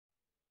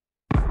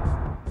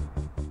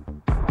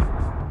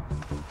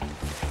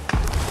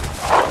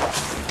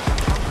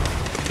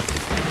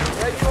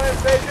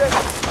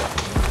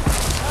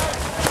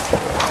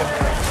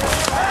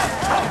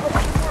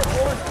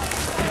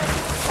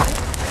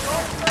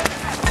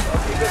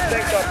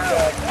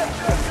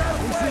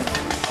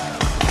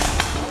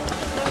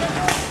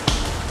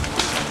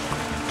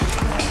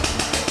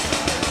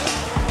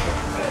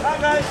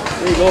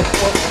Get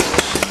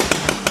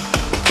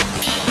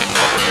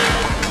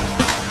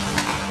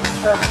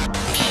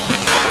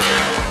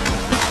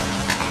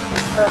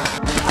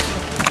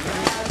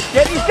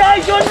these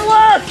guys on the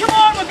left! Come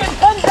on, we're getting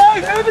pinned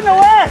down! Move in the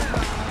left!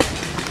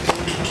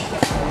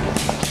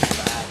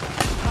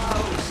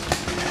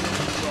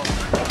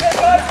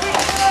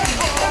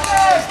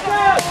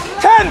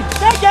 Tim!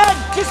 Second!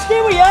 Just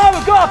stay where you are,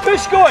 we've got a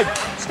push going!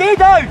 Stay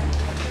down!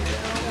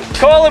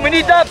 Colin, we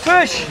need that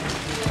push!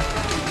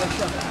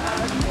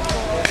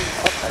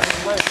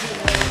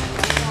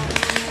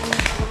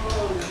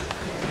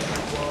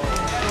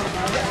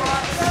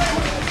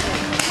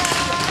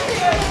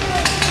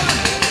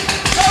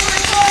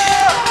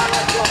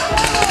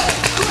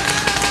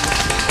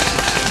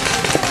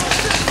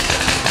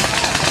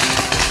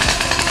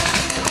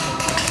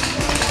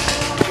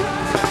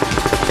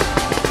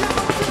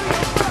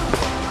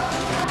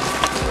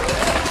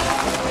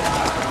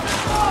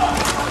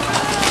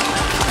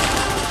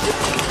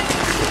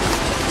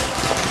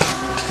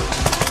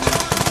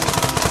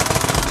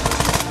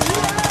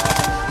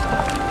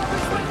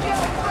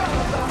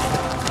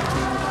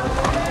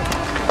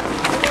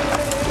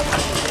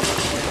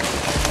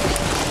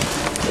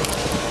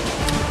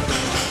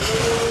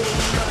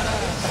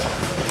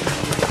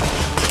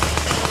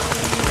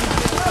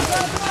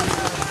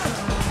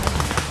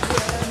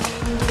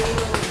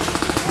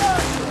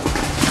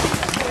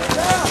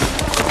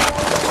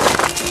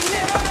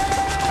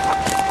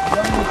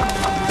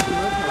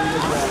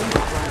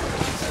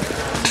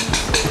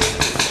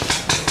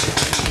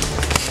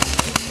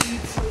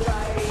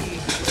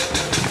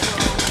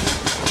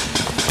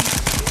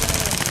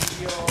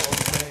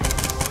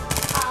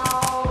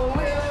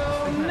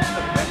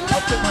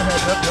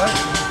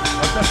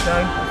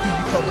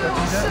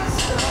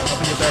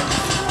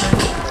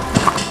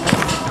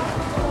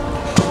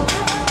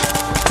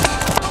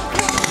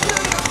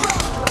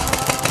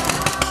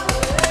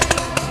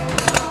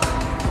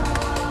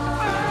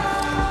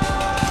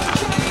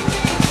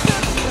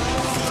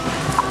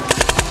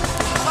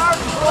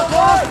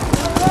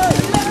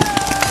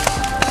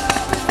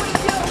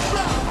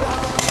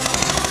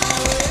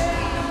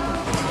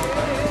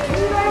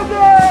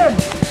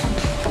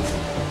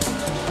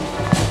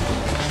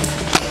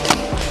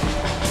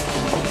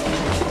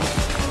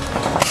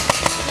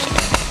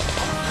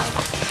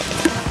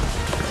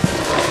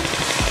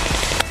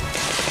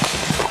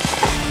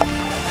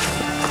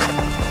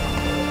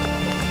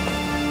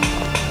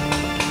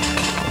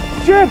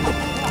 Jim!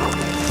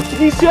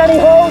 Do you see any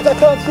holes? I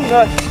can't see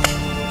none.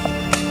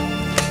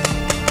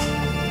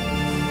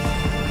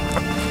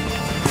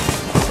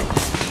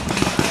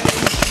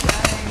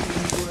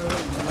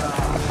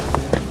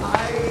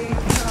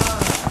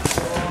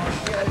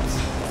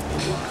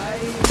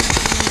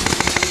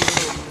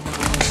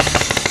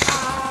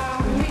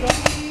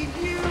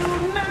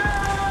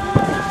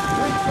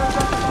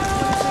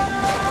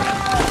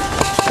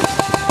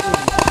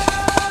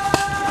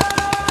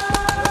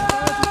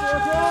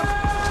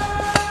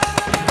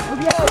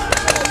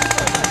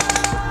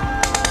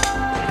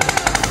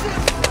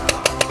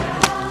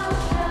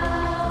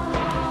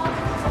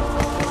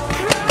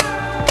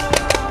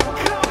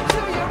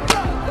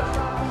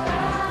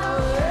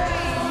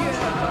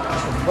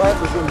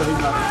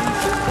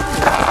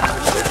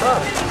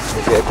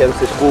 Ja, kennst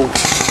dich gut.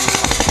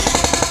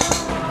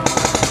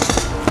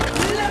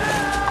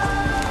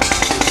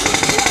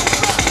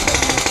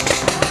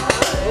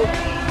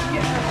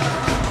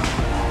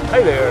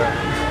 Hey there.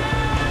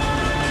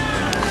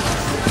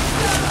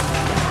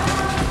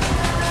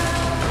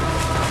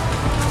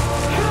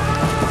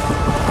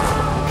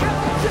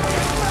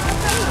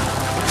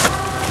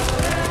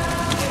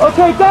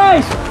 Okay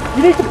guys,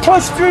 you need to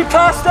push through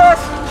past us.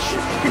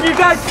 Can you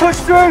guys push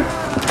through?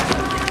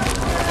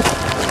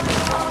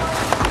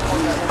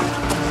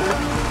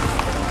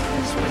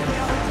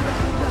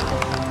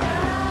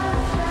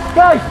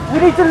 Guys, we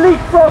need to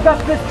leapfrog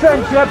up this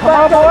trench, yeah?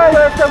 Back up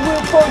first and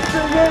we'll push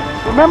through you.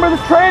 Remember the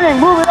training,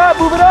 move it up,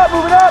 move it up,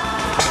 move it up.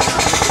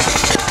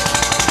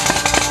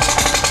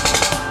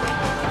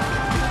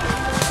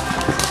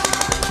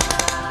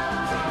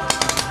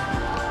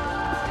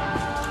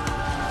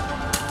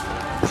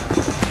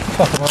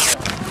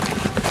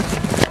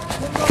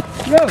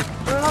 Yo,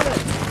 where are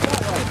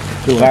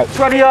they?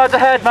 20 yards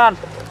ahead, man.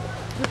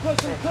 Just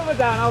put some cover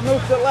down, I'll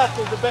move to the left,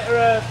 there's a bit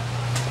of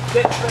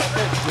ditch.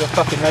 You're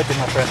fucking loading,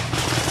 my friend.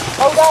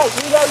 Hold out,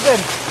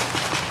 reloading.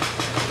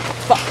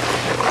 Fuck.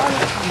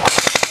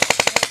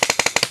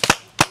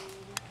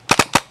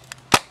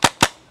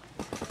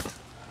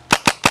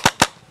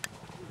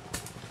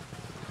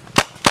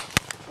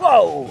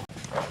 Whoa!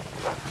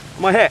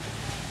 Am I hit?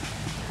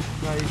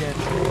 No, you're good.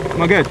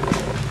 Am I good?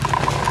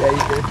 Yeah,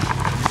 you're good.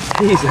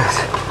 Jesus.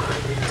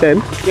 Tim,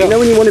 yeah. You know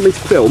when you wanted me to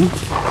film?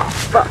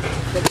 Fuck.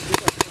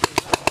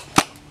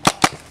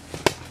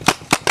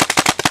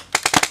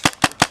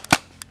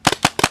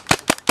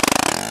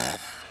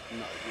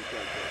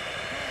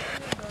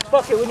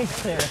 Fuck it, we need to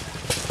clear it.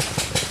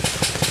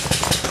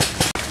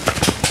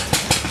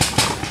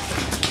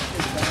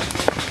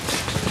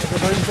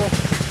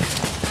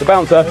 The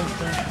bouncer.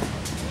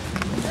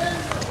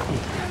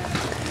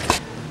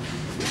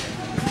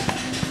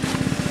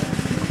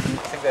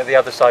 think they're the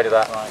other side of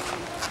that. Right.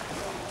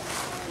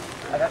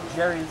 I got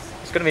Jerry's.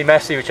 It's going to be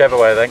messy whichever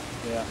way, I think.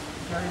 Yeah.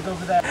 Jerry's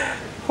over there.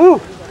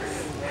 Woo!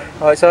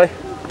 Alright, Si. Oh.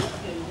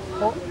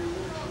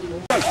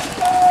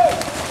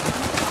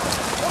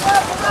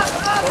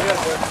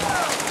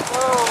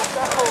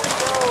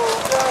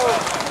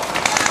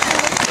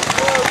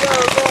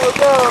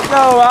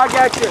 Go, I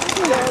got you.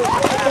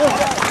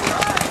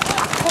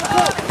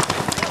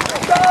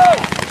 Go!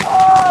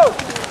 Oh!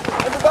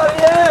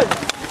 Everybody in!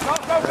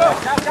 Go!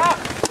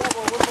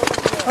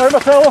 Hi, my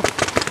fella.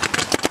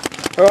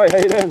 Alright, how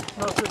you doing?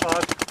 Not too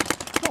bad.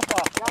 So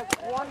far.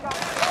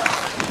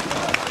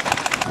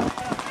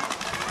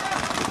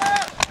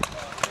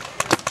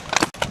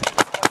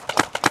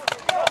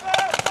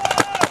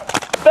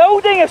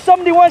 Building, if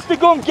somebody wants to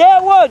go and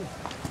get one.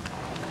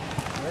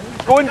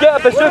 Go and get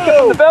a bazooka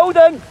from the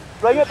building.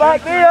 Bring it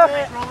back there.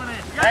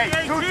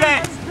 Hey, 2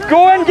 tanks.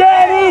 Go and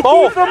get an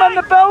AT from in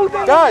the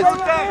building. Guys,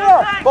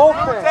 both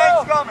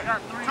tanks coming. 2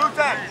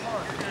 tanks.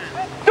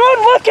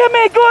 Don't look at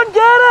me. Go and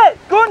get it.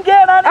 Go and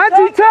get an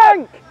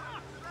anti-tank.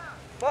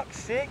 Fuck's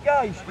sake,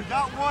 guys. We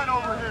got one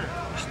over here.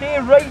 Stay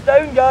right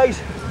down,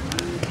 guys.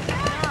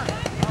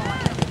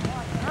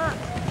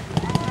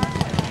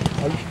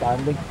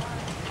 Outstanding.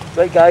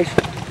 Right, guys.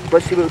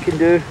 Let's see what we can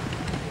do.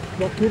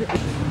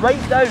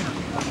 Right down.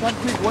 Can't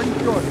take one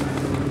shot.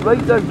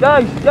 Right down.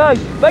 Guys,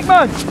 big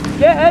man,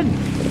 get in.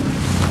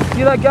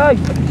 See that guy? I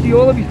can see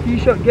all of his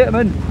t-shirt. Get him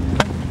in.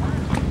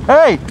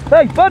 Hey,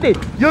 buddy,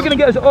 you're going to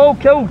get us all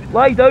killed.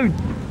 Lie down.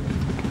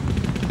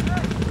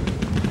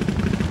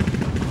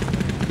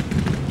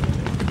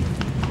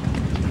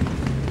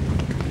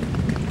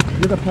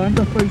 You're the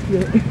panda fight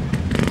yet.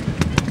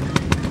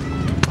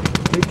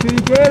 Make sure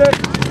you get it.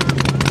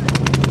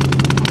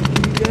 Make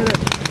sure you get it.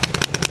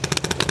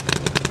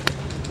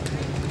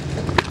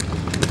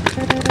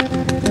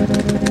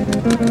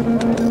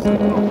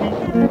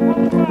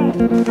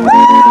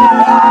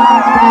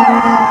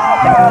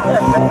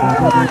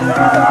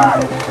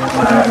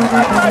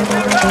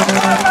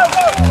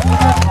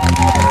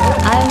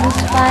 I was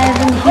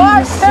 5 and he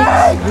was 6.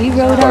 We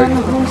rode on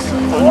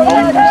horses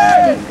made of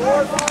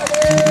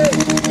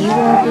sticks. He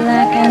wore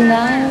black and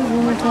I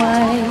wore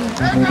white.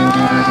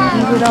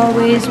 He would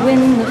always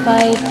win the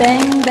fight.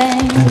 Bang,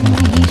 bang.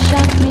 He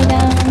shot me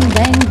down.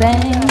 Bang,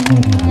 bang.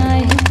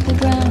 I hit the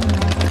ground.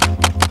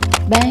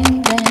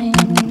 Bang, bang.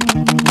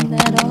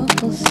 That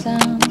awful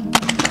sound.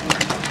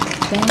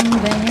 Bang,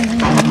 bang.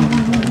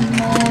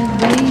 My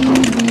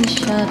baby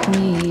shot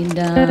me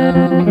down.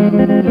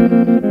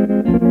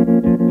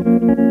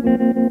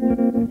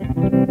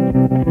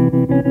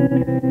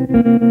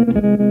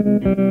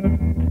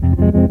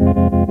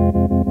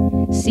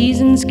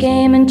 Seasons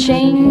came and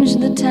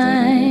changed the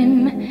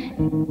time.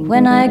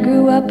 When I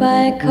grew up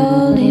I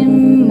called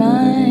him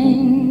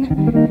mine.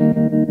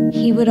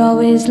 He would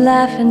always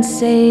laugh and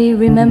say,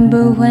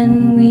 remember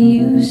when we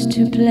used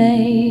to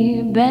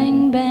play?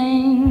 Bang,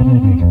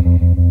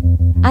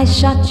 bang. I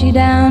shot you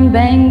down,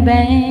 bang,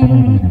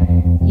 bang.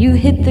 You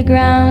hit the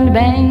ground,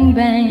 bang,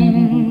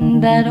 bang.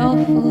 That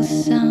awful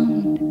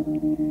sound,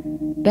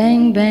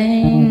 bang,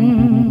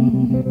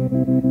 bang.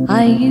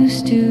 I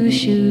used to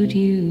shoot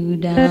you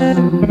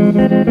down.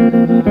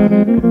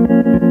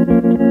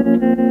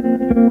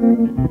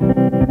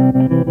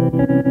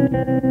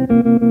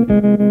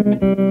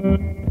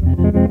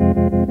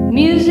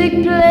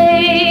 Music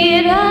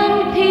played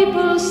and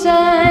people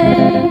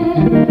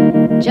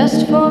sang.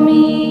 Just for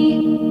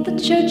me, the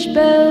church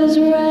bells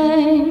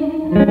rang.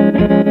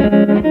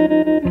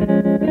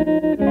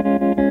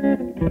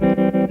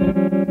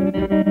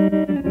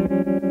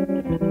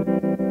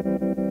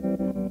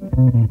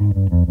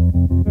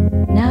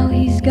 Now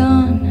he's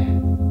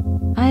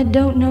gone, I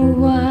don't know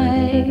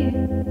why.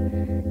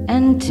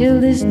 And till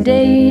this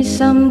day,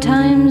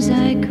 sometimes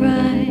I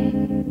cry.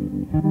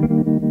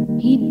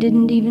 He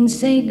didn't even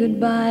say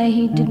goodbye.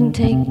 He didn't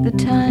take the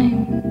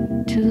time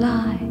to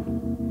lie.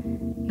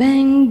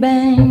 Bang,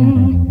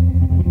 bang.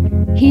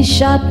 He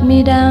shot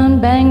me down,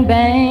 bang,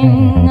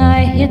 bang.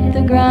 I hit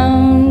the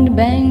ground,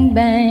 bang,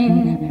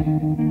 bang.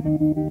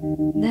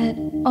 That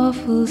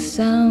awful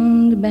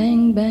sound,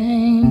 bang,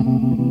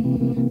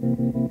 bang.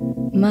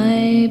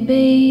 My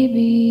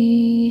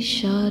baby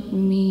shot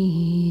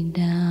me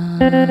down.